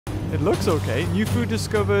It looks okay. New food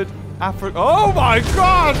discovered. Africa. Oh my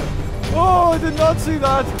god! Oh, I did not see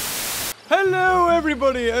that. Hello,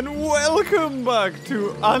 everybody, and welcome back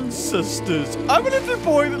to Ancestors. I'm a little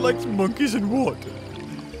boy that likes monkeys and water.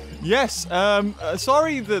 Yes,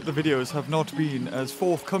 sorry that the videos have not been as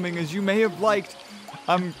forthcoming as you may have liked.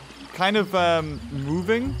 I'm kind of,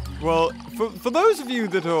 moving. Well, for those of you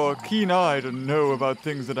that are keen-eyed and know about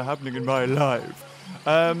things that are happening in my life,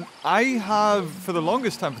 I have, for the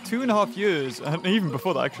longest time, for 2.5 years, and even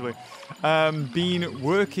before that, actually, been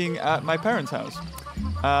working at my parents' house.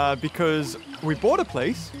 Because we bought a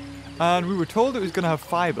place, and we were told it was going to have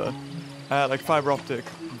fiber, like fiber optic,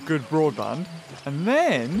 good broadband. And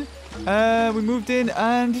then, we moved in,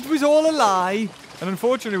 and it was all a lie. And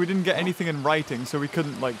unfortunately, we didn't get anything in writing, so we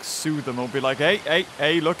couldn't, like, sue them or be like,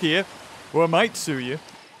 hey, look here. Well, I might sue you.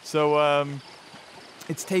 So,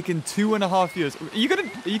 it's taken 2.5 years. Are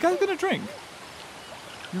you guys gonna drink?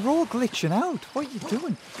 You're all glitching out. What are you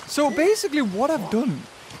doing? So, basically, what I've done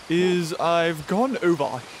is I've gone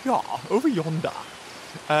over yonder.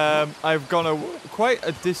 I've gone quite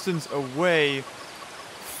a distance away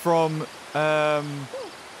from,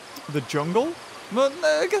 the jungle. Well,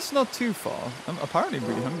 I guess not too far. I'm apparently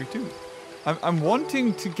really hungry too. I'm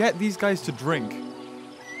wanting to get these guys to drink.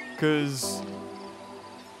 Because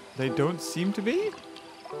they don't seem to be.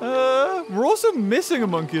 We're also missing a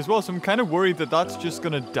monkey as well, so I'm kind of worried that that's just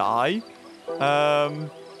going to die.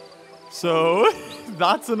 So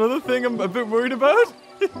that's another thing I'm a bit worried about.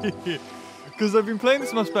 Because I've been playing this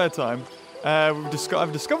in my spare time. I've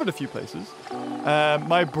discovered a few places.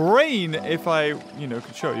 My brain, if I,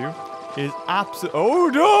 could show you, is absolute. Oh,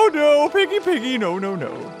 no, Piggy, no.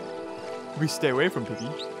 We stay away from Piggy.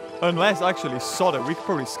 Unless, actually, sod it. We could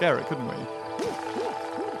probably scare it, couldn't we?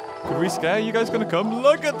 Could we scare? You guys gonna come?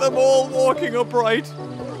 Look at them all walking upright.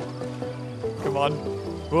 Come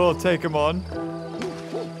on. We'll take them on.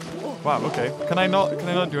 Wow, okay. Can I not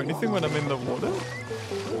do anything when I'm in the water?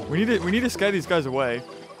 We need to scare these guys away.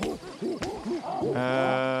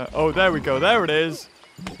 Oh, there we go. There it is.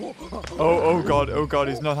 Oh god,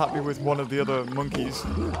 he's not happy with one of the other monkeys.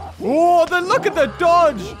 Oh, then look at the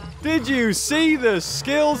dodge! Did you see the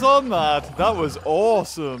skills on that? That was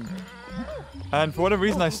awesome. And for whatever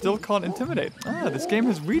reason, I still can't intimidate. This game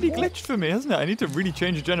has really glitched for me, hasn't it? I need to really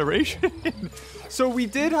change a generation. So we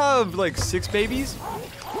did have, like, 6 babies.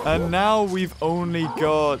 And now we've only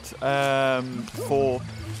got, 4.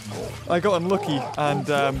 I got unlucky and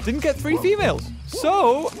didn't get 3 females.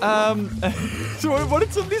 So, so what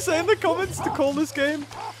did somebody say in the comments to call this game?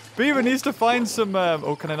 Beaver needs to find some,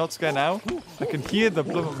 oh, can I not scare now? I can hear the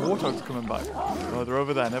blooming warthogs coming back. Oh, they're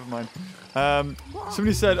over there, never mind.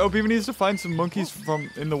 Somebody said, oh, Beaver needs to find some monkeys from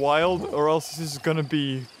in the wild, or else this is gonna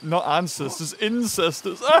be not ancestors,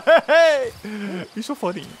 incestors. Hey! You're so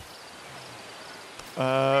funny.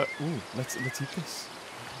 Ooh, let's eat this.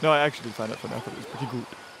 No, I actually did find that funny. I thought it was pretty good.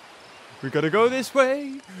 We gotta go this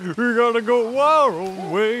way. We gotta go our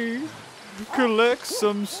own way. Collect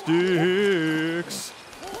some sticks.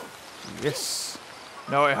 Yes.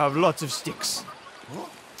 Now I have lots of sticks.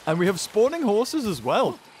 And we have spawning horses as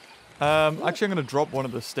well. Actually, I'm gonna drop one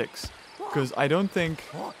of the sticks because I don't think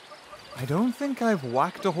I've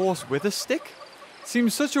whacked a horse with a stick.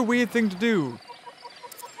 Seems such a weird thing to do.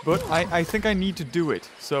 But I think I need to do it.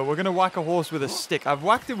 So we're going to whack a horse with a stick. I've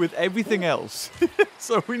whacked it with everything else.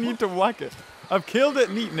 So we need to whack it. I've killed it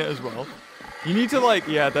and eaten it as well. You need to, like,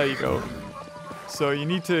 yeah, there you go. So you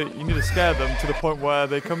need to scare them to the point where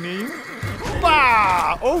they come near you.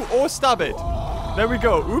 Bah! Oh, or stab it. There we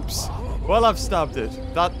go. Oops. Well, I've stabbed it.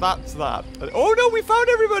 That's that. Oh, no, we found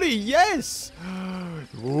everybody. Yes.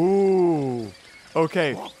 Ooh.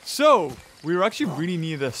 Okay. So we were actually really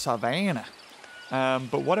near the Savannah.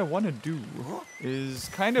 But what I want to do is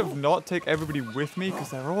kind of not take everybody with me because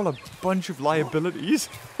they're all a bunch of liabilities.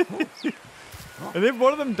 And if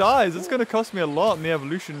one of them dies, it's going to cost me a lot in the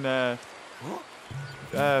evolution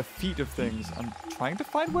feat of things. I'm trying to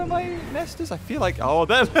find where my nest is. I feel like, oh,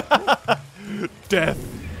 there.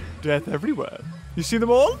 Death everywhere. You see them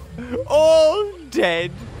all? All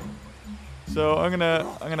dead. So I'm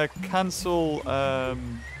gonna cancel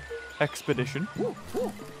expedition.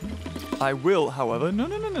 I will, however, no,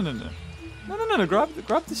 grab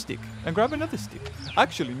the stick and grab another stick.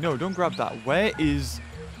 Actually, no, don't grab that. Where is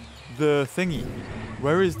the thingy?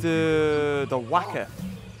 Where is the whacker?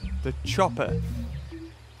 The chopper?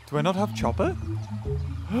 Do I not have chopper?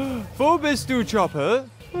 Phobis do chopper?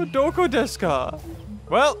 Doko deska?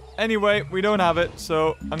 Well, anyway, we don't have it,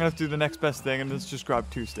 so I'm gonna have to do the next best thing, and let's just grab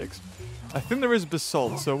 2 sticks. I think there is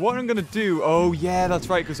basalt, so what I'm gonna do... Oh, yeah, that's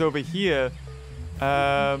right, because over here...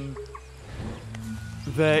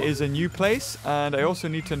 there is a new place, and I also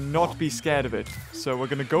need to not be scared of it. So we're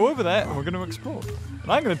going to go over there, and we're going to explore.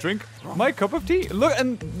 And I'm going to drink my cup of tea. Look,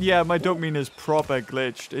 and yeah, my dopamine is proper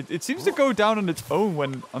glitched. It seems to go down on its own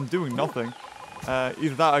when I'm doing nothing.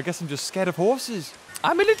 Either that, or I guess I'm just scared of horses.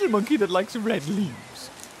 I'm a little monkey that likes red leaves.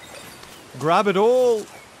 Grab it all.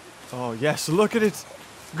 Oh, yes, look at it.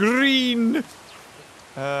 Green.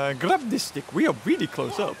 Grab this stick. We are really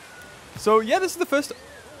close up. So, yeah, this is the first...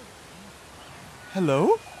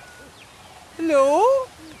 Hello? Hello?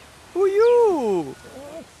 Who are you?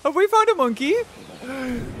 Have we found a monkey?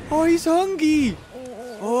 Oh, he's hungry.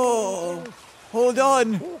 Oh, hold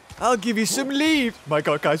on. I'll give you some leave. My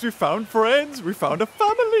God, guys, we found friends. We found a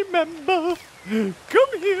family member.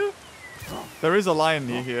 Come here. There is a lion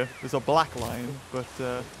near here. There's a black lion, but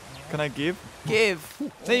can I give?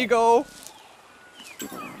 Give. There you go.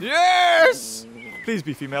 Yes! Please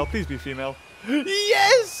be female. Please be female.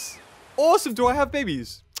 Yes! Awesome. Do I have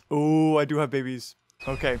babies? Oh, I do have babies.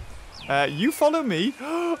 Okay. You follow me.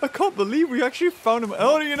 I can't believe we actually found him.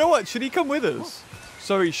 Oh, you know what? Should he come with us?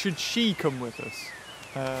 Sorry, should she come with us?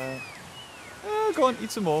 Go on,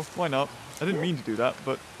 eat some more. Why not? I didn't mean to do that,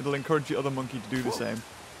 but it'll encourage the other monkey to do the same.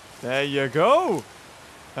 There you go.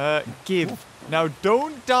 Give. Now,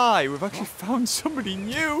 don't die. We've actually found somebody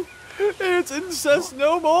new. It's incest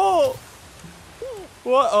no more.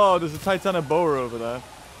 What? Oh, there's a Titanoboa over there.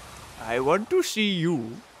 I want to see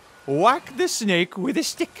you whack the snake with a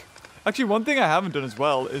stick. Actually, one thing I haven't done as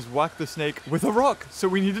well is whack the snake with a rock. So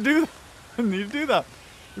we need to do that. We need to do that.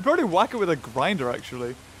 We probably whack it with a grinder,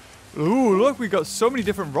 actually. Ooh, look, we've got so many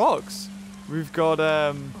different rocks. We've got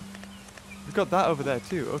that over there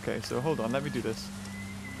too. Okay, so hold on, let me do this.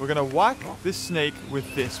 We're gonna whack this snake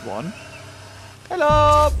with this one.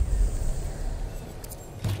 Hello!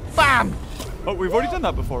 Bam! Oh, we've already done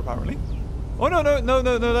that before, apparently. Oh, no,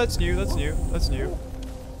 that's new, that's new, that's new.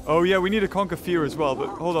 Oh, yeah, we need to conquer fear as well, but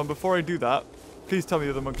hold on, before I do that, please tell me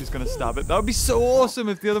the other monkey's gonna stab it. That would be so awesome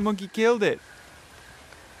if the other monkey killed it.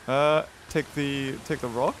 Take the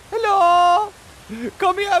rock. Hello!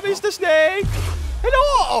 Come here, Mr. Snake!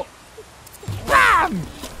 Hello! Bam!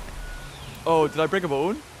 Oh, did I break a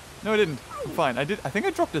bone? No, I didn't. I'm fine. I think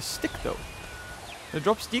I dropped a stick, though. Did I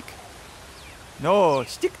drop stick? No,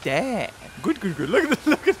 stick there. Good.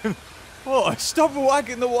 Look at him. Oh, stop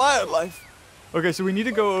whacking the wildlife. Okay, so we need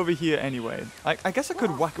to go over here anyway. I guess I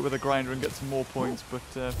could whack it with a grinder and get some more points,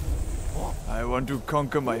 but I want to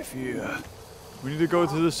conquer my fear. We need to go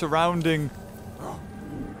to the surrounding...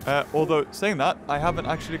 although, saying that, I haven't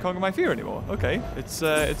actually conquered my fear anymore. Okay,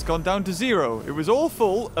 it's gone down to 0. It was all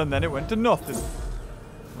full, and then it went to nothing.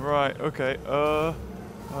 Right, okay,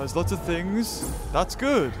 there's lots of things. That's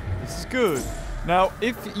good. This is good. Now,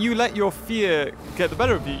 if you let your fear get the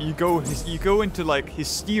better of you, you go into, like,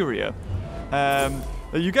 hysteria.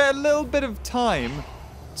 You get a little bit of time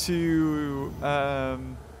to...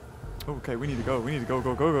 Okay, we need to go.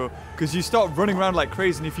 Go. Because you start running around like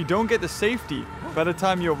crazy, and if you don't get the safety by the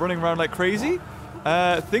time you're running around like crazy,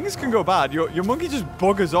 things can go bad. Your monkey just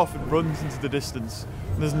buggers off and runs into the distance.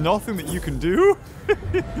 And there's nothing that you can do.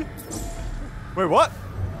 Wait, what?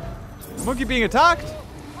 Monkey being attacked?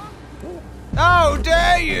 How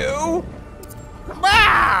dare you!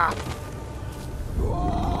 Ah!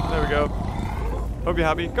 There we go. Hope you're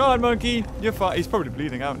happy. Go on, monkey. You're fine. He's probably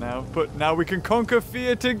bleeding out now. But now we can conquer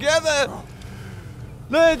fear together.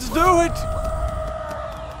 Let's do it.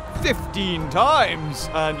 15 times.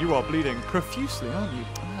 And you are bleeding profusely, aren't you?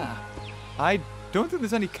 Ah. I don't think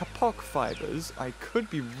there's any kapok fibers. I could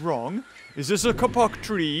be wrong. Is this a kapok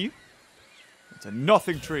tree? It's a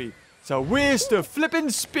nothing tree. It's a waste of flipping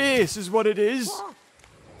space is what it is.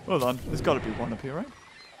 Hold on. There's got to be one up here, right?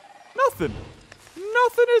 Nothing.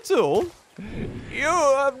 Nothing at all. You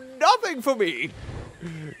have nothing for me.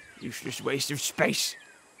 Useless waste of space.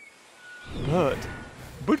 But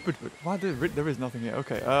why there is nothing here.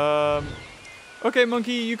 Okay. Okay,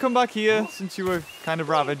 monkey, you come back here since you were kind of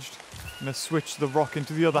ravaged. I'm gonna switch the rock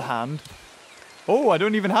into the other hand. Oh, I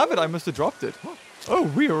don't even have it. I must have dropped it. Oh,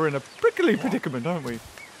 we are in a prickly predicament, aren't we?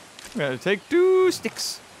 We're gonna take 2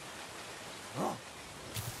 sticks.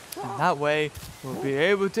 And that way, we'll be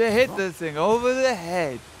able to hit the thing over the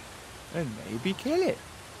head. And maybe kill it.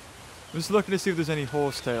 I'm just looking to see if there's any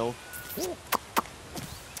horsetail.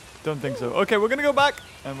 Don't think so. Okay, we're going to go back.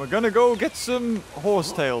 And we're going to go get some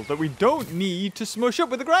horsetail that we don't need to smush up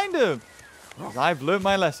with the grinder. Because I've learned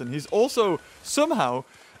my lesson. He's also somehow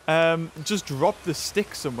just dropped the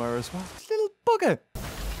stick somewhere as well. Little bugger.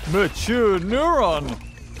 Mature neuron.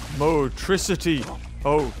 Motricity.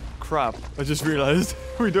 Oh, crap. I just realized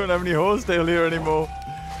we don't have any horsetail here anymore.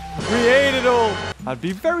 We ate it all. I'd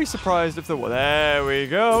be very surprised if there were. There we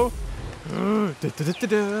go.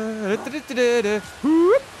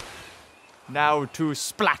 Now to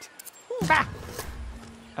splat.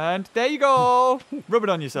 And there you go. Rub it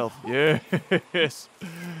on yourself. Yes.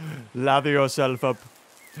 Lather yourself up.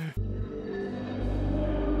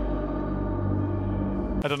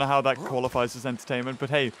 I don't know how that qualifies as entertainment, but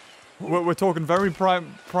hey, we're talking very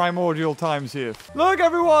primordial times here. Look,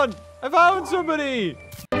 everyone! I found somebody!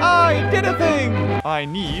 I did a thing! I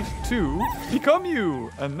need to become you.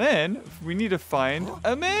 And then we need to find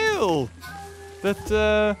a male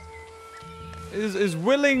that is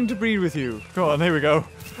willing to breed with you. Come on, here we go.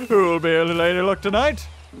 Who will be a lady luck tonight?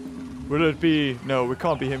 Will it be... No, it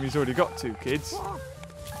can't be him. He's already got 2 kids.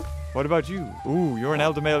 What about you? Ooh, you're an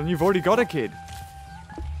elder male and you've already got a kid.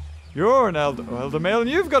 You're an elder male and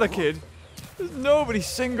you've got a kid. There's nobody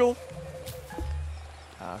single.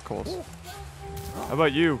 Ah, of course. How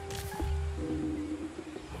about you?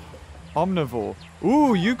 Omnivore.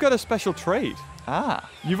 Ooh, you've got a special trait. Ah,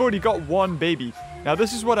 you've already got 1 baby. Now,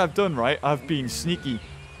 this is what I've done, right? I've been sneaky.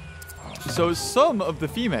 So, some of the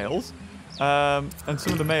females and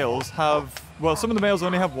some of the males have... Well, some of the males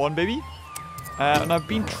only have 1 baby. And I've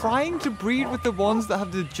been trying to breed with the ones that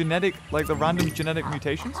have the genetic... Like, the random genetic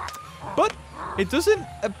mutations. But it doesn't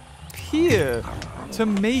appear to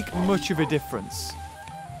make much of a difference.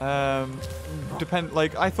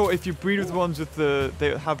 Like, I thought if you breed with the ones with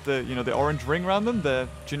they have the, you know, the orange ring around them, they're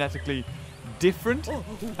genetically different.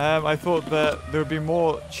 I thought that there would be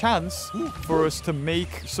more chance for us to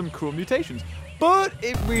make some cool mutations. But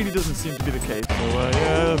it really doesn't seem to be the case. So,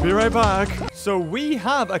 yeah, I'll be right back. So we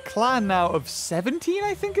have a clan now of 17,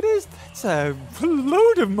 I think it is. That's a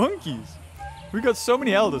load of monkeys. We've got so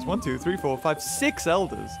many elders. 1, 2, 3, 4, 5, 6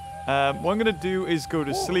 elders. What I'm going to do is go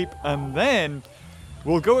to sleep and then...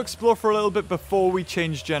 We'll go explore for a little bit before we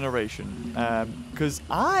change generation. Because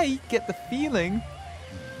I get the feeling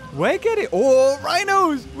we're getting... Oh,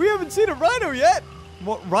 rhinos! We haven't seen a rhino yet!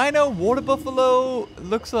 What, rhino, water buffalo,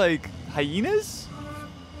 looks like hyenas?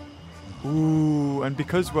 Ooh, and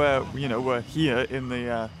because we're here in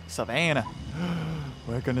the savannah,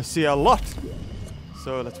 we're going to see a lot.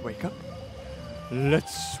 So let's wake up.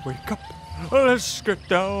 Let's wake up. Let's get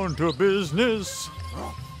down to business.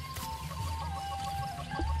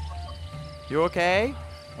 You okay?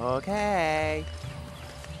 Okay.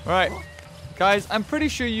 Alright. Guys, I'm pretty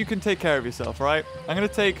sure you can take care of yourself, right? I'm going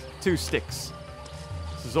to take 2 sticks.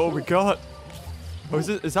 This is all we got. Oh,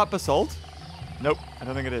 is that basalt? Nope, I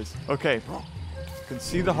don't think it is. Okay. You can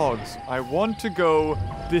see the hogs. I want to go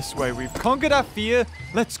this way. We've conquered our fear.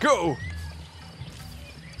 Let's go!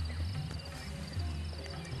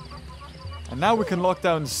 And now we can lock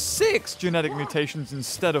down 6 genetic mutations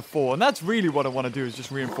instead of 4. And that's really what I want to do, is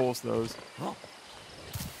just reinforce those.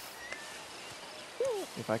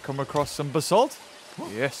 If I come across some basalt,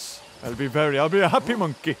 yes, I'll be a happy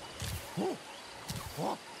monkey. Woo!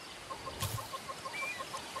 Whoop!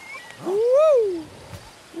 Whoop!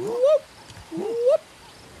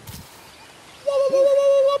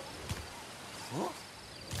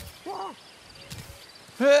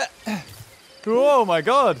 Oh my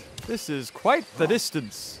god! This is quite the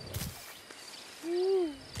distance.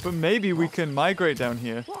 But maybe we can migrate down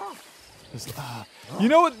here. You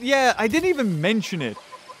know what? Yeah, I didn't even mention it.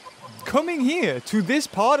 Coming here to this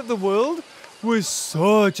part of the world was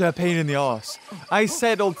such a pain in the arse. I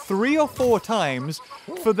settled 3 or 4 times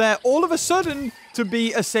for there all of a sudden to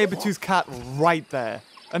be a saber-toothed cat right there.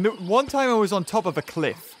 And one time I was on top of a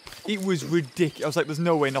cliff. It was ridiculous. I was like, there's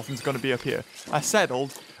no way nothing's going to be up here. I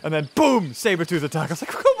settled, and then boom, saber-tooth attack. I was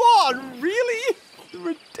like, come on, really? It's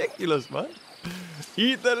ridiculous, man.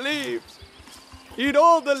 Eat the leaves. Eat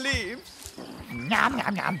all the leaves. Nom,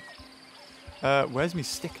 nom, nom. Where's me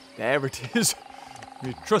stick? There it is.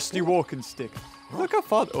 My trusty walking stick. Look how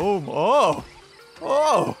far... Oh, oh.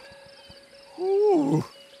 Oh. Ooh.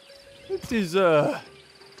 It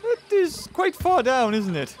is quite far down,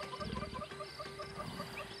 isn't it?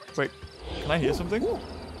 Wait, can I hear something?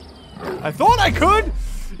 I thought I could!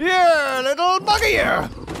 Yeah, little bugger here!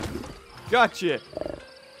 Gotcha.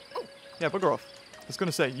 Yeah, bugger off. I was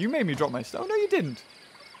gonna say, you made me drop my stuff. Oh, no, you didn't.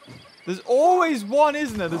 There's always one,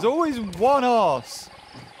 isn't there? There's always one arse.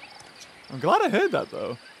 I'm glad I heard that,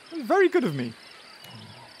 though. That was very good of me.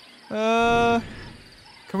 Can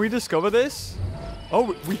we discover this?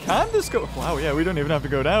 Oh, we can discover... Wow, yeah, we don't even have to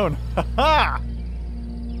go down. Ha-ha!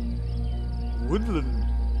 Woodland.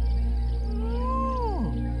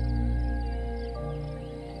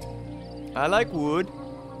 I like wood.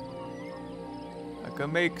 I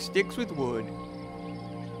can make sticks with wood.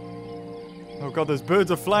 Oh god, those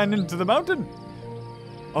birds are flying into the mountain.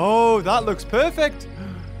 Oh, that looks perfect.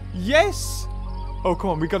 Yes. Oh,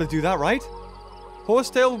 come on. We got to do that, right?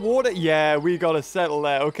 Horsetail water. Yeah, we got to settle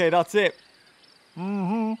there. Okay, that's it.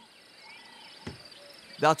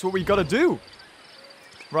 That's what we got to do.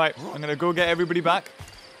 Right. I'm going to go get everybody back.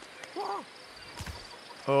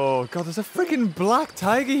 Oh, God. There's a freaking black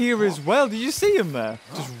tiger here as well. Did you see him there?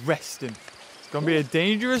 Just resting. It's going to be a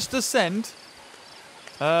dangerous descent.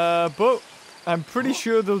 But I'm pretty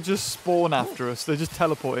sure they'll just spawn after us. They just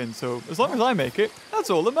teleport in. So as long as I make it,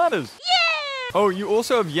 that's all that matters. Yeah! Oh, you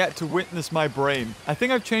also have yet to witness my brain. I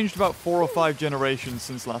think I've changed about 4 or 5 generations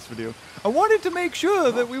since last video. I wanted to make sure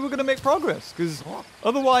that we were going to make progress, because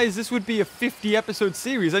otherwise this would be a 50-episode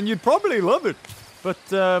series, and you'd probably love it. But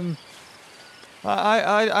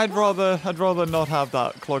I'd rather not have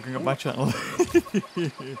that clogging up my channel.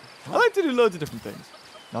 I like to do loads of different things,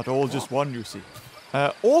 not all just one, you see.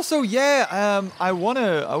 Also, yeah, I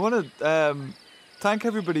wanna thank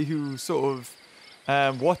everybody who sort of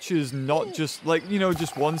watches not just like, you know,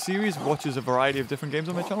 just one series, watches a variety of different games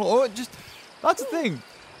on my channel. Or just, that's the thing.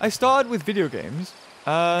 I started with video games,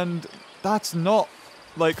 and that's not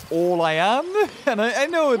like all I am. And I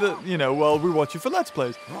know that, you know, well, we watch it for Let's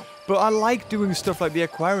Plays, but I like doing stuff like the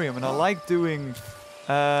aquarium, and I like doing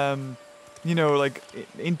you know, like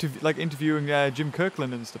interviewing Jim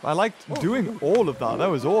Kirkland and stuff. I liked doing all of that. That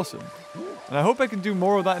was awesome. And I hope I can do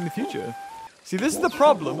more of that in the future. See, this is the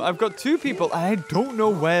problem. I've got 2 people, and I don't know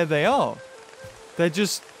where they are. They're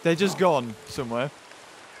just gone somewhere.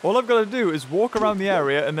 All I've got to do is walk around the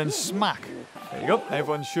area and then smack. There you go.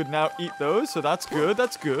 Everyone should now eat those, so that's good.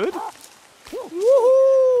 That's good.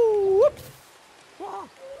 Woohoo!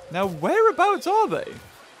 Now, whereabouts are they?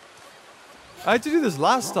 I had to do this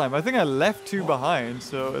last time. I think I left 2 behind,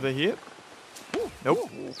 so are they here? Nope,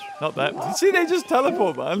 not that. See, they just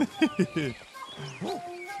teleport, man.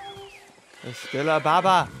 There's still a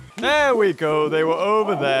baba. There we go. They were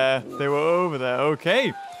over there. They were over there.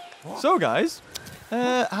 Okay. So, guys,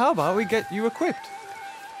 how about we get you equipped?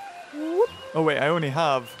 Oh, wait, I only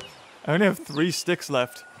have 3 sticks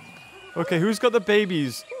left. Okay, who's got the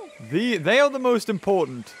babies? They are the most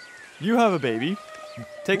important. You have a baby.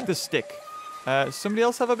 Take the stick. Somebody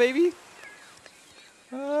else have a baby?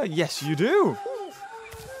 Yes, you do.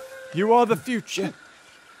 You are the future.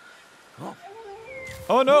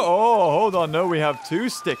 Oh, no. Oh, hold on. No, we have 2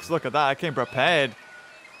 sticks. Look at that. I came prepared.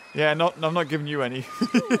 Yeah, I'm not giving you any.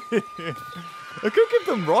 I could give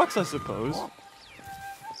them rocks, I suppose.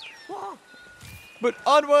 But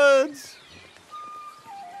onwards.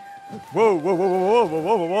 Whoa, whoa, whoa, whoa, whoa,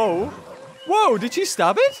 whoa, whoa, whoa. Whoa, did she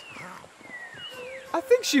stab it? I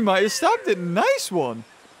think she might have stabbed it. Nice one.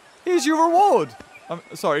 Here's your reward.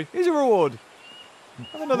 Sorry, here's your reward.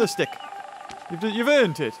 Have another stick. You've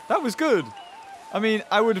earned it. That was good. I mean,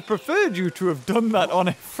 I would have preferred you to have done that on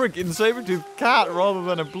a freaking saber-toothed cat rather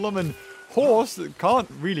than a bloomin' horse that can't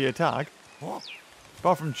really attack.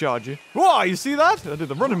 Apart from charge you. Whoa, you see that? I did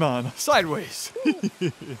the running man. Sideways.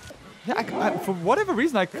 Yeah, for whatever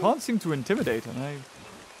reason, I can't seem to intimidate, and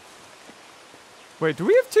Wait, do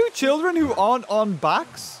we have 2 children who aren't on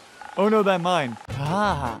backs? Oh, no, they're mine.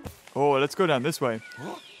 Ah. Oh, let's go down this way.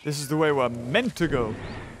 This is the way we're meant to go.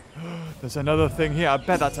 There's another thing here. I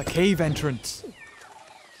bet that's a cave entrance.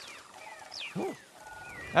 I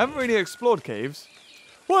haven't really explored caves.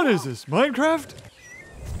 What is this, Minecraft?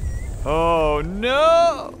 Oh,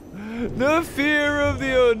 no. The fear of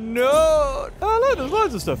the unknown. Oh, look, there's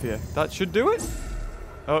loads of stuff here. That should do it.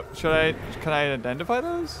 Oh, can I identify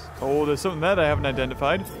those? Oh, there's something there that I haven't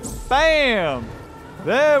identified. Bam!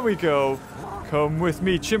 There we go. Come with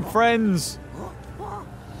me, chimp friends.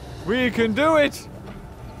 We can do it.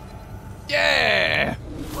 Yeah!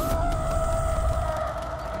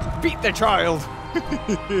 Beat the child.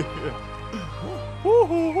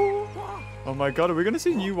 Oh my god, are we going to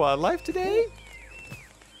see new wildlife today?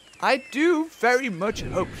 I do very much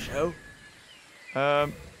hope so.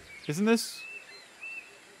 Isn't this...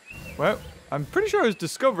 Well, I'm pretty sure I was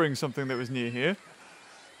discovering something that was near here.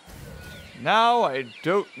 Now I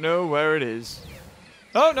don't know where it is.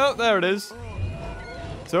 Oh, no, there it is.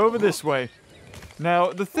 It's over this way.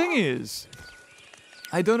 Now, the thing is,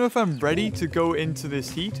 I don't know if I'm ready to go into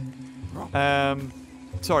this heat.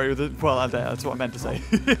 Sorry, well, that's what I meant to say.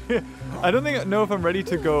 I don't know if I'm ready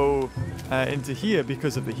to go into here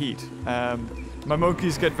because of the heat. My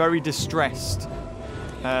monkeys get very distressed.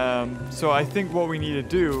 So I think what we need to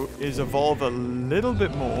do is evolve a little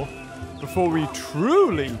bit more before we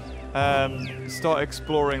truly start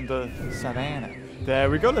exploring the Savannah.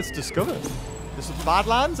 There we go, let's discover. This is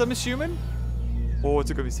Badlands, I'm assuming? Or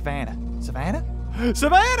is it going to be Savannah? Savannah?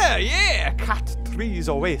 Savannah, yeah! Cat Trees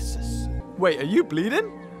Oasis. Wait, are you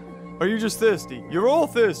bleeding? Are you just thirsty? You're all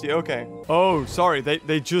thirsty. Okay. Oh, sorry.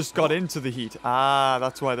 They just got into the heat. Ah,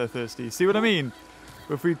 that's why they're thirsty. See what I mean?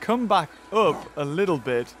 If we come back up a little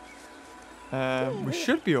bit, we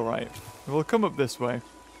should be all right. We'll come up this way.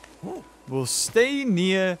 We'll stay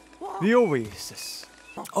near the oasis.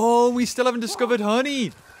 Oh, we still haven't discovered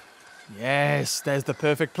honey. Yes, there's the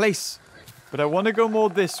perfect place. But I want to go more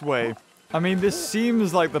this way. I mean, this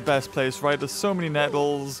seems like the best place, right? There's so many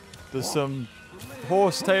nettles. There's some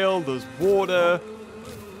horsetail. There's water.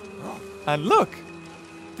 And look,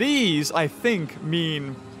 these, I think,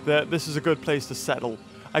 mean that this is a good place to settle.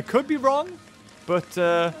 I could be wrong, but,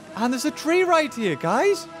 and there's a tree right here,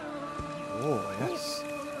 guys. Oh, yes.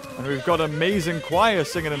 And we've got amazing choir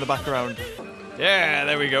singing in the background. Yeah,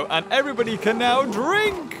 there we go. And everybody can now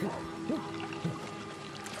drink.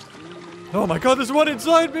 Oh my god, there's one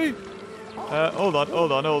inside me. Hold on.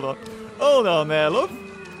 Hold on there, love.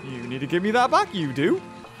 You need to give me that back, you do.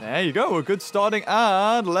 There you go, a good starting,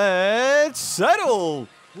 and let's settle.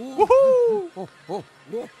 Woohoo!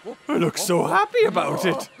 I look so happy about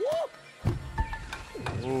it.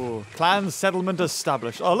 Oh, clan settlement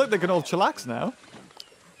established. Oh, look, they can all chillax now.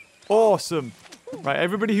 Awesome. Right,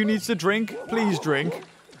 everybody who needs to drink, please drink.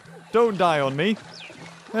 Don't die on me.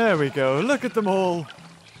 There we go. Look at them all.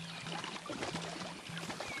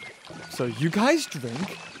 So you guys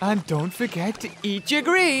drink, and don't forget to eat your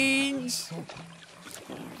greens.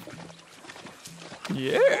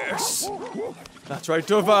 Yes. That's right,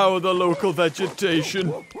 devour the local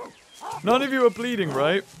vegetation. None of you are bleeding,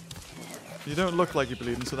 right? You don't look like you're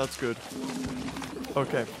bleeding, so that's good.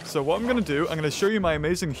 Okay, so what I'm going to do, I'm going to show you my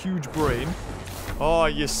amazing huge brain. Oh,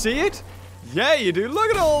 you see it? Yeah, you do.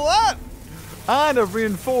 Look at all that. And I've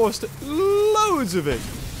reinforced loads of it.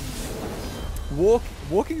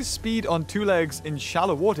 Walking speed on 2 legs in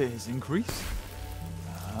shallow water is increased.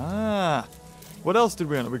 Ah. What else did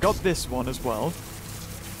we learn? We got this one as well.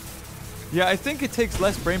 Yeah, I think it takes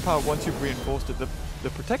less brain power once you've reinforced it. The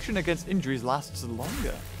protection against injuries lasts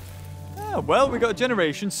longer. Ah, well, we got a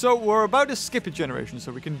generation, so we're about to skip a generation,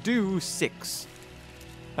 so we can do 6.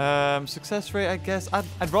 Success rate, I guess.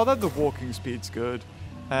 I'd rather have the walking speed's good.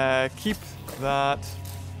 Keep that.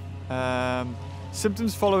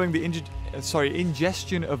 Symptoms following the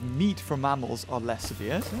ingestion of meat from mammals are less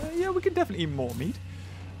severe. Yeah, we can definitely eat more meat.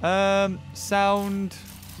 Sound,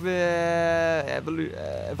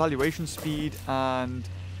 evaluation speed, and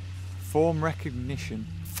form recognition.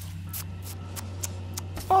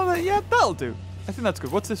 Oh, yeah, that'll do. I think that's good.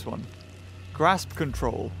 What's this one? Grasp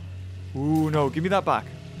control. Ooh, no, give me that back.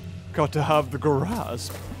 Got to have the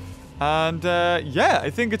grasp. And, yeah, I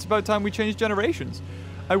think it's about time we change generations.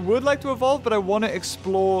 I would like to evolve, but I want to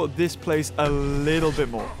explore this place a little bit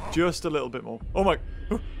more. Just a little bit more. Oh, my...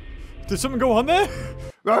 Did something go on there?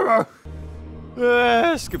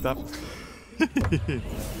 Skip that.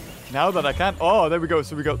 Now that I can... Oh, there we go.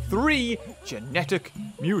 So we got 3 genetic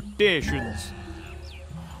mutations.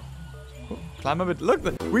 Climb a bit. Look,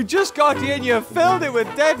 we just got here and you filled it with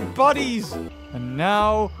dead bodies. And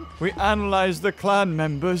now we analyze the clan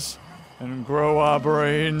members and grow our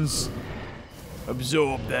brains.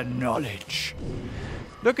 Absorb their knowledge.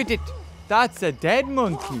 Look at it. That's a dead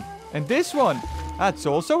monkey. And this one, that's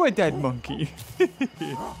also a dead monkey.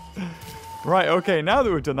 Right, okay, now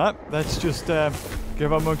that we've done that, let's just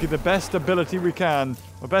give our monkey the best ability we can.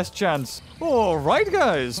 Our best chance. All right,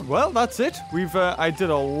 guys. Well, that's it. I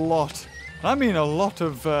did a lot. I mean a lot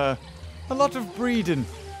of breeding.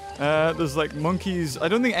 There's like monkeys. I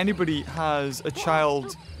don't think anybody has a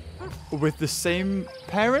child with the same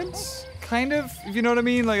parents, kind of, if you know what I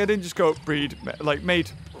mean. Like, I didn't just go breed, like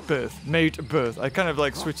mate, birth. I kind of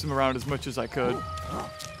like switched them around as much as I could.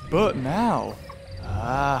 But now,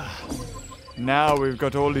 now we've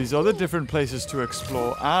got all these other different places to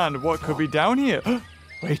explore, and what could be down here?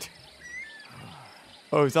 Wait.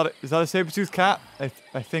 Oh, is that a saber-toothed cat? I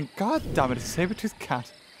think. God damn it, it's a saber-toothed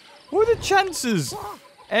cat. What are the chances?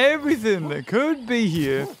 Everything that could be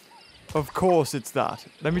here. Of course it's that.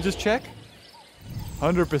 Let me just check.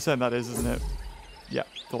 100% that is, isn't it? Yeah,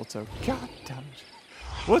 thought so. God damn it.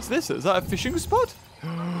 What's this? Is that a fishing spot?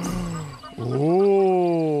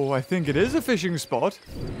 Oh, I think it is a fishing spot.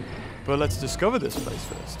 But let's discover this place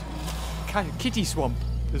first. Kitty Swamp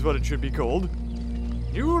is what it should be called.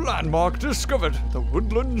 New landmark discovered. The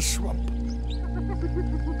woodland swamp.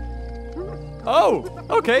 Oh,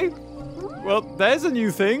 okay. Well, there's a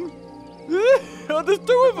new thing. Oh, there's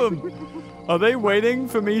 2 of them. Are they waiting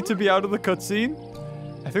for me to be out of the cutscene?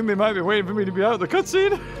 I think they might be waiting for me to be out of the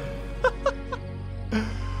cutscene.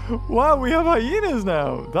 Wow, we have hyenas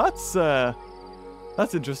now. That's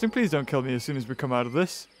interesting. Please don't kill me as soon as we come out of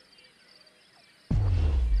this.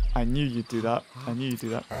 I knew you'd do that. I knew you'd do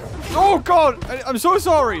that. Oh, God! I'm so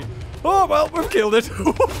sorry! Oh, well, we've killed it.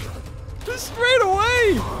 Just straight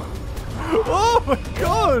away! Oh, my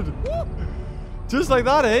God! Just like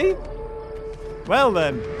that, eh? Well,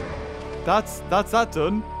 then. That's that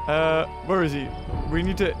done. Where is he? We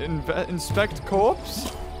need to inspect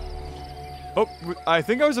corpse. Oh, I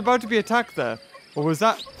think I was about to be attacked there. Or was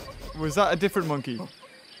that a different monkey?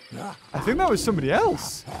 I think that was somebody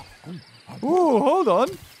else. Ooh, hold on.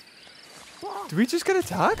 Did we just get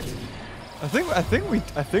attacked? I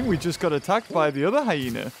think we just got attacked by the other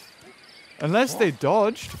hyena. Unless they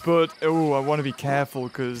dodged, but oh, I want to be careful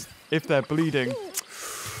because if they're bleeding,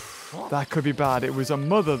 that could be bad. It was a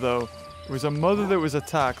mother though. It was a mother that was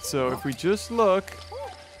attacked. So if we just look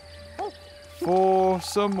for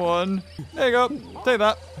someone, there you go. Take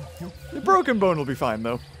that. Your broken bone will be fine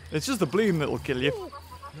though. It's just the bleeding that'll kill you.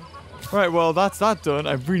 Right, well that's that done.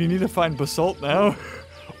 I really need to find basalt now.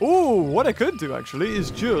 Oh, what I could do actually is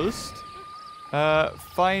just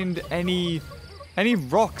find any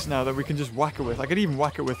rocks now that we can just whack it with. I could even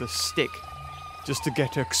whack it with a stick just to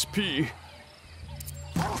get XP.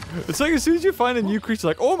 It's like as soon as you find a new creature,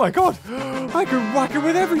 like, oh my God, I can whack it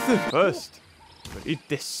with everything. First, I'll eat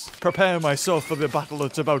this. Prepare myself for the battle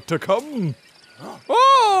that's about to come.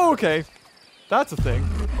 Oh, okay. That's a thing.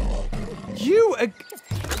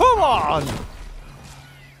 Come on.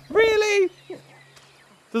 Really?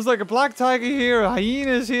 There's like a black tiger here, a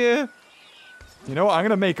hyena's here. You know what? I'm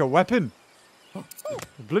going to make a weapon. I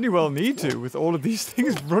bloody well need to with all of these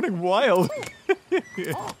things running wild.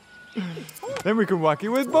 Then we can whack it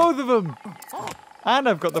with both of them. And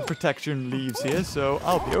I've got the protection leaves here, so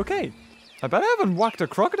I'll be okay. I bet I haven't whacked a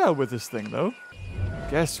crocodile with this thing, though.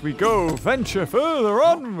 Guess we go venture further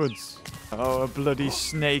onwards. Oh, a bloody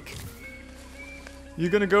snake. You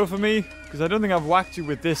gonna go for me? Because I don't think I've whacked you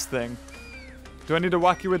with this thing. Do I need to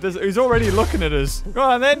whack you with this? He's already looking at us. Go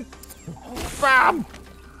on, then. Bam!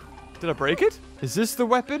 Did I break it? Is this the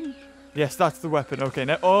weapon? Yes, that's the weapon. Okay,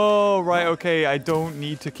 now. Oh, right, okay. I don't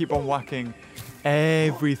need to keep on whacking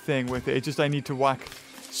everything with it. It's just I need to whack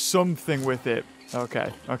something with it.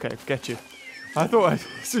 Okay, okay, get you. I thought as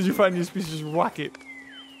soon as you find new species, just whack it.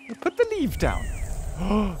 Put the leaf down.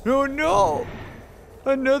 Oh, no!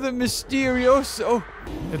 Another Mysterioso.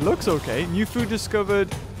 It looks okay. New food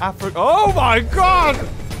discovered. Africa. Oh, my God!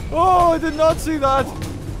 Oh, I did not see that.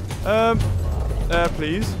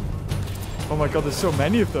 Please. Oh, my God, there's so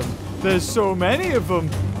many of them. There's so many of them.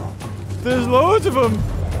 There's loads of them.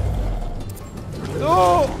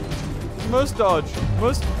 Oh! Must dodge.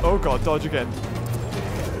 Must... Oh, God, dodge again.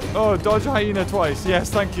 Oh, dodge hyena twice. Yes,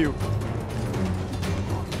 thank you.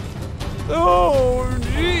 Oh,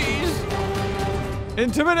 jeez.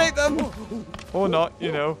 Intimidate them. Or not,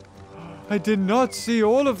 you know. I did not see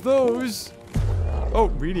all of those. Oh,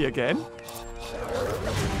 really again?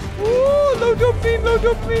 Ooh, low dopamine, low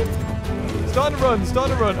dopamine. Start to run, start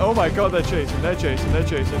to run. Oh my God, they're chasing, they're chasing, they're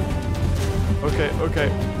chasing. Okay, okay.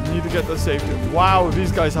 Need to get the safety. Wow,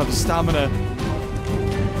 these guys have stamina.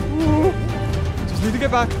 Ooh. Just need to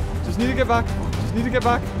get back. Just need to get back. Just need to get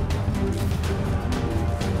back.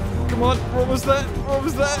 Come on, what was that? What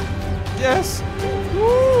was that? Yes.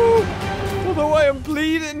 Woo! Although I am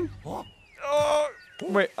bleeding. Oh.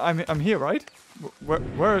 Wait, I'm here, right? Where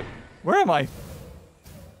am I?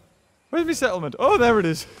 Where's my settlement? Oh, there it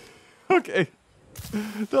is. Okay.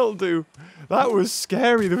 That'll do. That was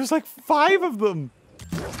scary. There was like 5 of them.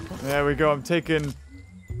 There we go. I'm taking...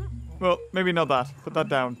 Well, maybe not that. Put that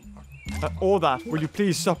down. Or that. Will you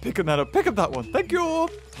please stop picking that up? Pick up that one. Thank you.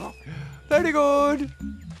 Very good.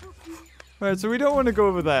 Right, so we don't want to go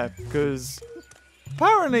over there. Because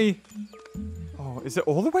apparently... Oh, is it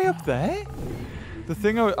all the way up there? The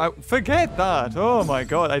thing I forget that. Oh my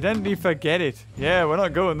God. Identity, forget it. Yeah, we're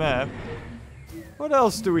not going there. What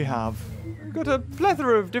else do we have? We've got a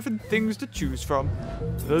plethora of different things to choose from.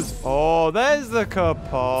 There's the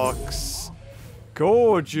Kapox.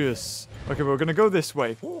 Gorgeous. Okay, we're going to go this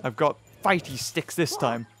way. I've got fighty sticks this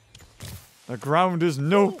time. The ground is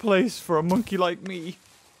no place for a monkey like me.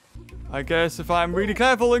 I guess if I'm really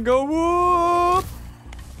careful and go whoop.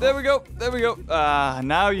 There we go. There we go. Ah,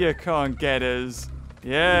 now you can't get us.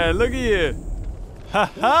 Yeah, look at you.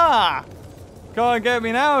 Ha ha. Can't get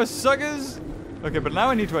me now, suckers. Okay, but now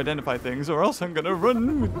I need to identify things, or else I'm gonna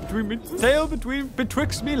run between my tail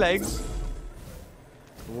betwixt me legs.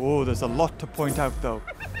 Oh, there's a lot to point out, though.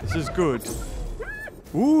 This is good.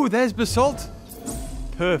 Ooh, there's basalt.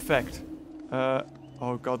 Perfect.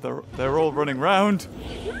 Oh God, they're all running round.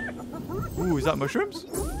 Ooh, is that mushrooms?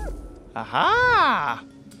 Aha!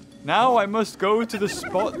 Now I must go to the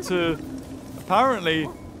spot to apparently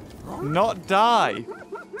not die.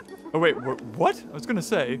 Oh, wait. What? I was going to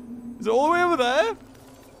say. Is it all the way over there?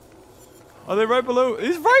 Are they right below?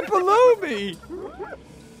 He's right below me.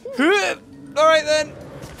 All right, then.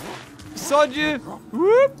 Sod you.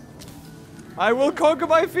 Whoop. I will conquer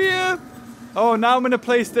my fear. Oh, now I'm in a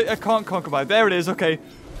place that I can't conquer by. There it is. Okay.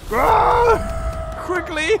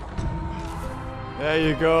 Quickly. There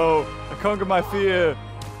you go. I conquered my fear.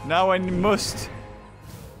 Now I must...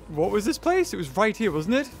 What was this place? It was right here,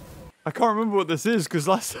 wasn't it? I can't remember what this is because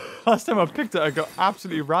last time I picked it, I got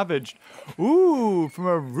absolutely ravaged. Ooh, from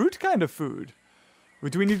a root kind of food.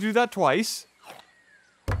 Do we need to do that twice?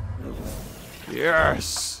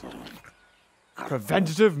 Yes.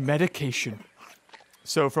 Preventative medication.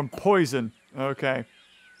 So from poison. Okay.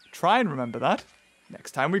 Try and remember that.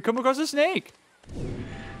 Next time we come across a snake.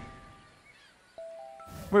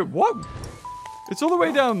 Wait, what? It's all the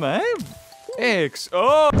way down there? Eggs.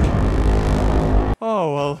 Oh!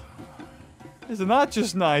 Oh, well. Isn't that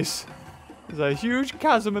just nice? There's a huge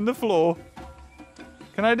chasm in the floor.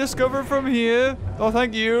 Can I discover from here? Oh,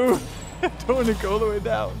 thank you. I don't want to go all the way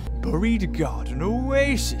down. Buried garden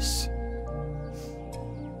oasis.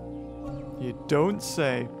 You don't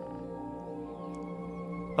say.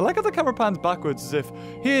 I like how the camera pans backwards as if,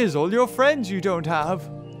 here's all your friends you don't have.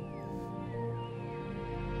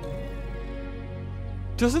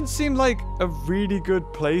 Doesn't seem like a really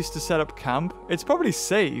good place to set up camp. It's probably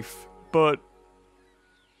safe, but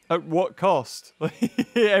at what cost?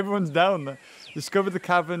 Everyone's down there. Discover the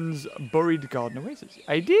cavern's buried garden oasis.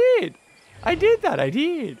 I did that. I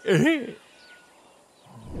did.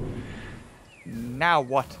 Now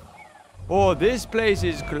what? Oh, this place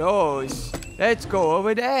is closed. Let's go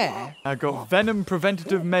over there. I got venom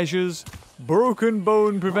preventative measures, broken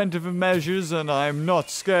bone preventative measures, and I'm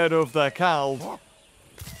not scared of the cold.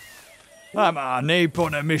 I'm an ape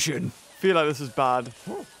on a mission. Feel like this is bad.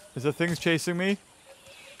 Is there things chasing me?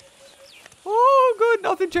 Oh, good.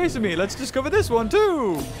 Nothing chasing me. Let's discover this one,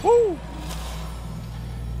 too. Woo.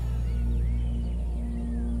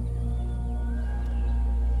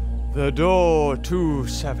 The door to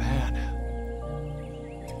Savannah.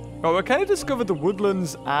 Oh, I kind of discovered the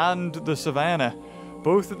woodlands and the savannah,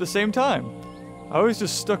 both at the same time. I was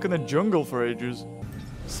just stuck in the jungle for ages.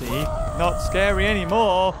 See? Not scary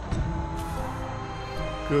anymore.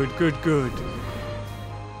 Good, good, good.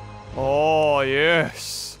 Oh,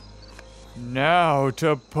 yes. Now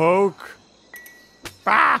to poke.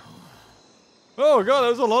 Ah! Oh, God, that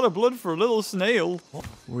was a lot of blood for a little snail.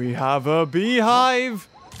 We have a beehive.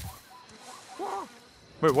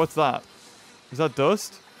 Wait, what's that? Is that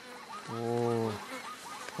dust? Oh.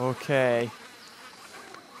 Okay.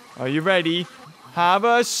 Are you ready? Have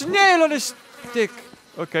a snail on a stick.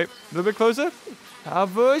 Okay, a little bit closer.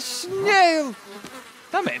 Have a snail.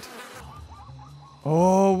 Damn it.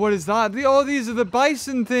 Oh, what is that? Oh, these are the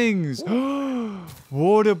bison things.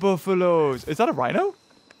 Water buffaloes. Is that a rhino?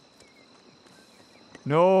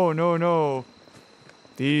 No, no, no.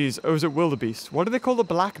 These. Oh, is it wildebeest? What do they call the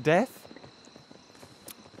Black Death?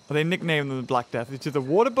 Or they nickname them the Black Death. It's either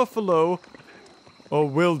water buffalo or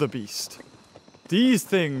wildebeest. These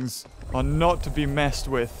things are not to be messed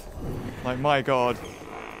with. Like, my God.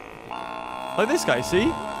 Like this guy,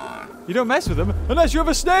 see? You don't mess with them unless you have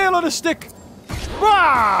a snail on a stick.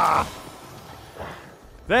 Bah!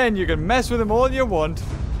 Then you can mess with him all you want.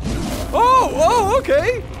 Oh,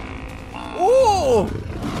 okay. Oh!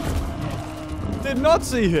 Did not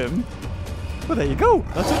see him. Well, there you go.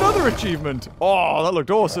 That's another achievement. Oh, that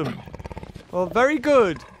looked awesome. Well, very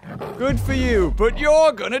good. Good for you. But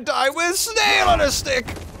you're gonna die with snail on a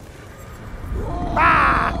stick.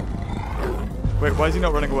 Ah! Wait, why is he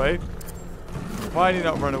not running away? Why did he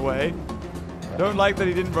not run away? Don't like that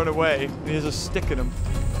he didn't run away. He has a stick in him.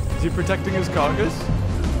 Is he protecting his carcass?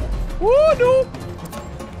 Oh, no.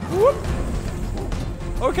 Whoop.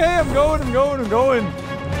 Okay, I'm going.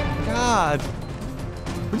 God.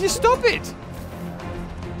 Would you stop it?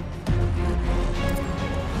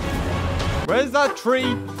 Where's that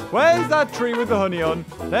tree? Where's that tree with the honey on?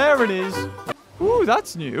 There it is. Ooh,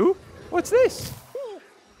 that's new. What's this?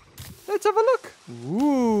 Let's have a look.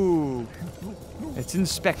 Ooh. Let's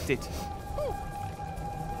inspect it.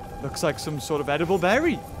 Looks like some sort of edible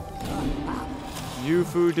berry. New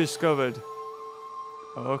food discovered.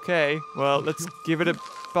 Okay, well, let's give it a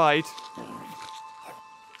bite.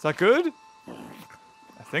 Is that good?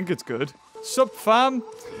 I think it's good. Sup, fam?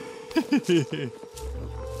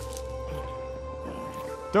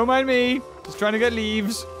 Don't mind me. Just trying to get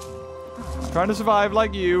leaves. Just trying to survive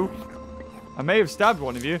like you. I may have stabbed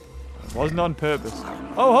one of you. It wasn't on purpose.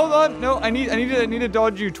 Oh, hold on. No, I need to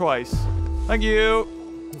dodge you twice. Thank you.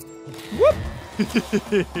 Whoop.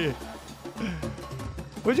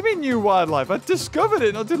 What do you mean new wildlife? I discovered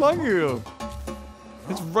it not too long ago.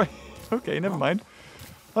 It's right. Okay, never mind.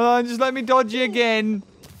 Hold on, just let me dodge you again.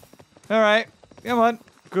 All right, come on.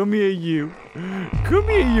 Come here, you. Come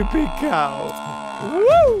here, you big cow.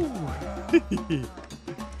 Woo!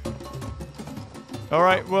 All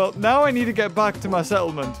right, well, now I need to get back to my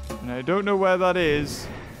settlement. And I don't know where that is.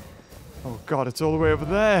 Oh, God, it's all the way over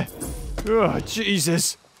there. Oh,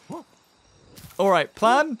 Jesus. All right,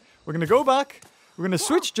 plan. We're going to go back. We're going to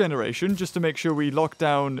switch generation just to make sure we lock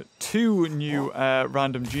down 2 new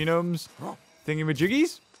random genomes.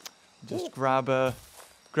 Thingy-majiggies. Just grab a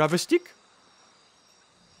stick.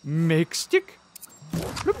 Make stick.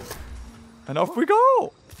 Bloop. And off we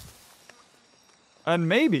go. And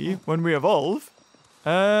maybe when we evolve,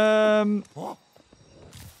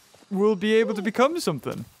 we'll be able to become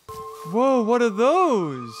something. Whoa, what are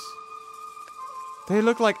those? They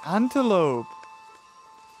look like antelope.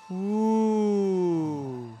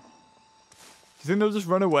 Ooh. Do you think they'll just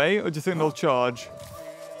run away, or do you think they'll charge?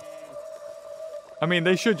 I mean,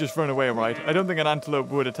 they should just run away, right? I don't think an antelope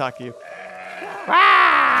would attack you.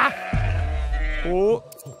 Ah! Oh.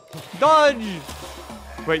 Dodge!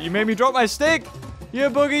 Wait, you made me drop my stick? You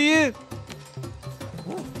bugger, you!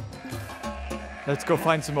 Let's go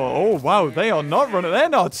find some more. Oh, wow, they are not running. They're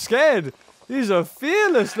not scared. These are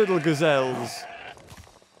fearless little gazelles.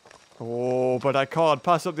 Oh, but I can't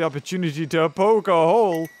pass up the opportunity to poke a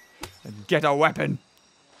hole and get a weapon.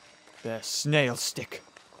 Their snail stick.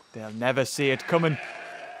 They'll never see it coming.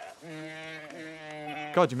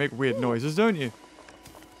 God, you make weird noises, don't you?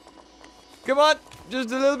 Come on, just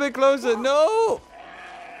a little bit closer. No!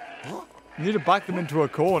 You need to back them into a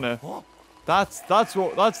corner. That's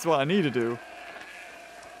what I need to do.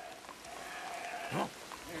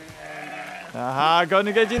 Aha,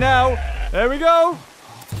 gonna get you now. There we go.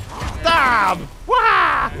 Stab!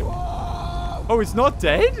 Wah! Oh, it's not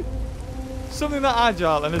dead? Something that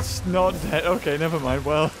agile and it's not dead. Okay, never mind.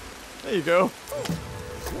 Well, there you go.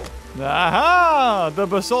 Aha! The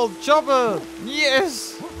basalt chopper!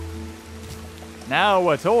 Yes! Now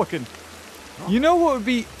we're talking. You know what would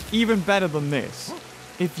be even better than this?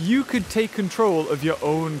 If you could take control of your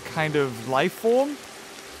own kind of life form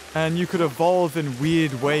and you could evolve in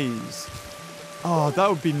weird ways. Oh, that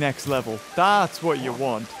would be next level. That's what you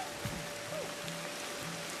want.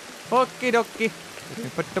 Okie dokie. Let me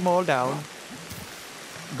put them all down.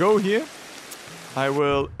 Go here. I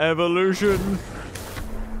will evolution.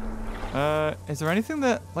 Is there anything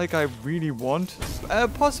that, like, I really want?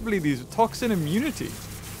 Possibly these toxin immunity.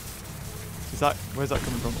 Where's that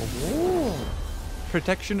coming from? Oh.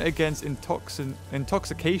 Protection against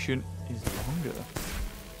intoxication is longer.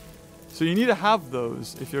 So you need to have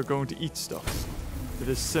those if you're going to eat stuff that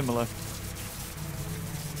is similar.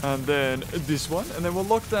 And then this one, and then we'll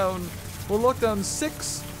lock down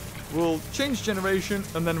 6. We'll change generation,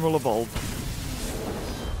 and then we'll evolve.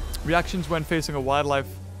 Reactions when facing a wildlife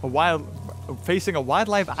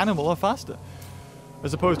animal are faster,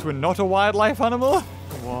 as opposed to a not a wildlife animal.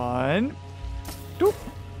 1, 2,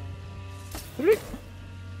 3,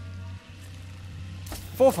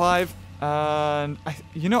 4, 5, and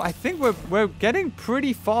I think we're getting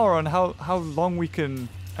pretty far on how long we can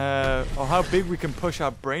or how big we can push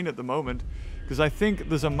our brain at the moment, because I think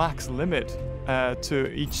there's a max limit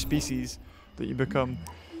to each species that you become.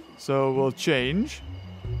 So we'll change.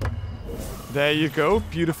 There you go.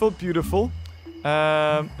 Beautiful, beautiful.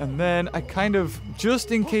 And then I kind of,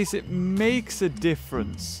 just in case it makes a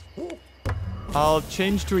difference, I'll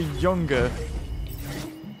change to a younger.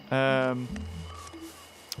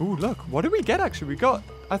 Ooh, look. What did we get, actually?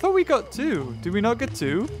 I thought we got 2. Did we not get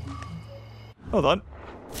 2? Hold on.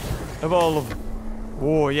 Evolve.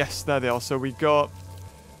 Oh, yes, there they are. So we got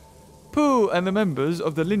Pooh, and the members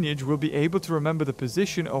of the lineage will be able to remember the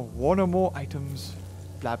position of 1 or more items.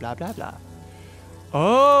 Blah, blah, blah, blah.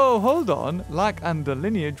 Oh, hold on. Lack and the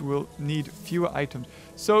lineage will need fewer items.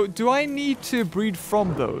 So, do I need to breed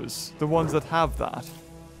from those? The ones that have that?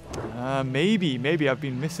 Maybe I've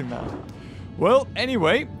been missing that. Well,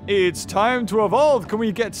 anyway, it's time to evolve. Can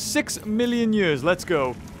we get 6 million years? Let's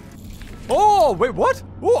go. Oh, wait, what?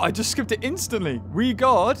 Oh, I just skipped it instantly. We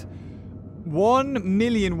got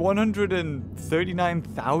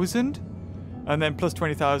 1,139,000. And then plus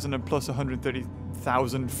 20,000 and plus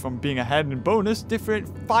 130,000 from being ahead in bonus. Different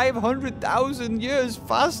 500,000 years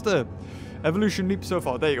faster. Evolution leap so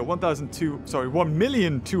far. There you go.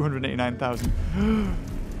 1,289,000.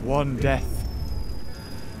 1 death.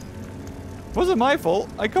 Wasn't my fault.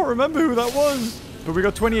 I can't remember who that was. But we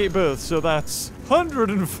got 28 births, so that's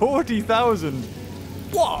 140,000.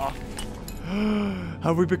 What?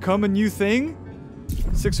 Have we become a new thing?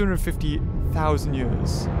 650 1,000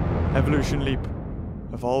 years. Evolution leap.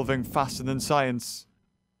 Evolving faster than science.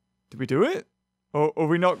 Did we do it? Or are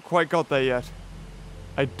we not quite got there yet?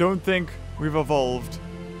 I don't think we've evolved.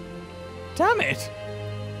 Damn it!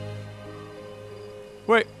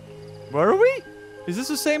 Wait, where are we? Is this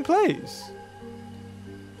the same place?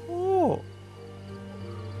 Oh.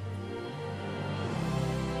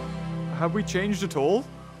 Have we changed at all?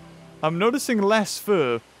 I'm noticing less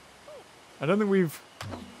fur. I don't think we've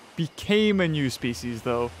became a new species,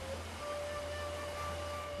 though.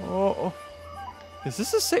 Oh. Is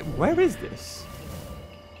this the same? Where is this?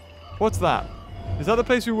 What's that? Is that the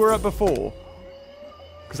place we were at before?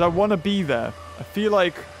 Because I want to be there. I feel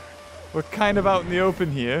like we're kind of out in the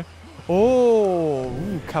open here. Oh,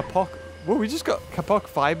 ooh, kapok. Whoa, we just got kapok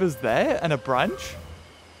fibers there and a branch?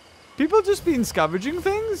 People just been scavenging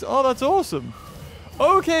things? Oh, that's awesome.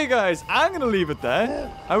 Okay, guys, I'm going to leave it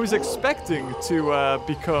there. I was expecting to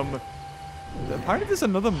become... Apparently there's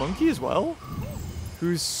another monkey as well.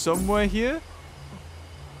 Who's somewhere here.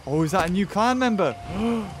 Oh, is that a new clan member?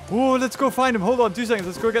 Oh, let's go find him. Hold on, 2 seconds.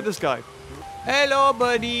 Let's go get this guy. Hello,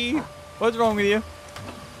 buddy. What's wrong with you?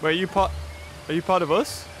 Wait, are you part of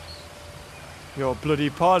us? You're bloody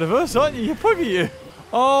part of us, aren't you? You puggy, you.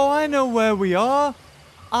 Oh, I know where we are.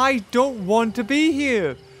 I don't want to be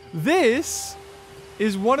here. This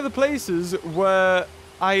is one of the places where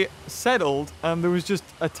I settled and there was just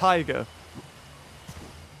a tiger.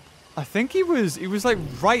 I think he was like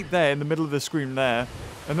right there in the middle of the screen there.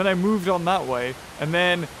 And then I moved on that way. And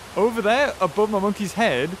then over there, above my monkey's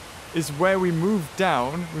head, is where we moved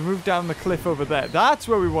down. We moved down the cliff over there. That's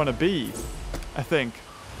where we want to be, I think.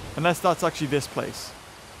 Unless that's actually this place.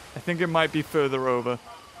 I think it might be further over.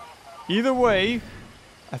 Either way,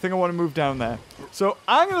 I think I want to move down there. So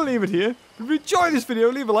I'm going to leave it here. If you enjoyed this video,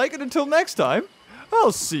 leave a like. And until next time,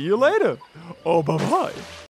 I'll see you later. Oh, bye-bye.